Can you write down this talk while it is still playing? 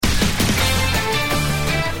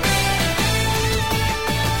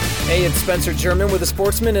Hey, it's Spencer German with the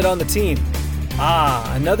Sports Minute on the team.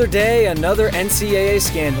 Another day, another NCAA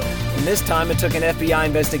scandal. And this time it took an FBI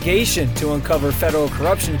investigation to uncover federal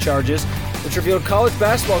corruption charges, which revealed college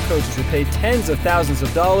basketball coaches were paid tens of thousands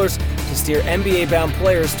of dollars to steer NBA-bound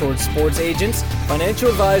players towards sports agents, financial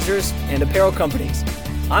advisors, and apparel companies.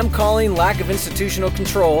 I'm calling lack of institutional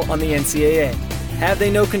control on the NCAA. Have they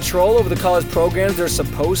no control over the college programs they're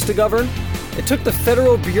supposed to govern? It took the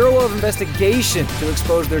Federal Bureau of Investigation to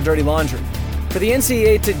expose their dirty laundry. For the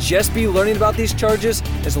NCAA to just be learning about these charges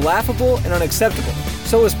is laughable and unacceptable.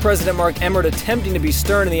 So is President Mark Emmert attempting to be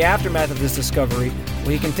stern in the aftermath of this discovery, while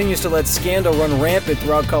he continues to let scandal run rampant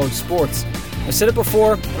throughout college sports. I've said it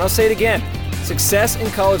before, and I'll say it again. Success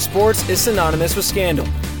in college sports is synonymous with scandal.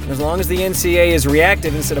 And as long as the NCAA is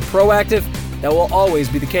reactive instead of proactive, that will always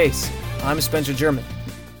be the case. I'm Spencer German.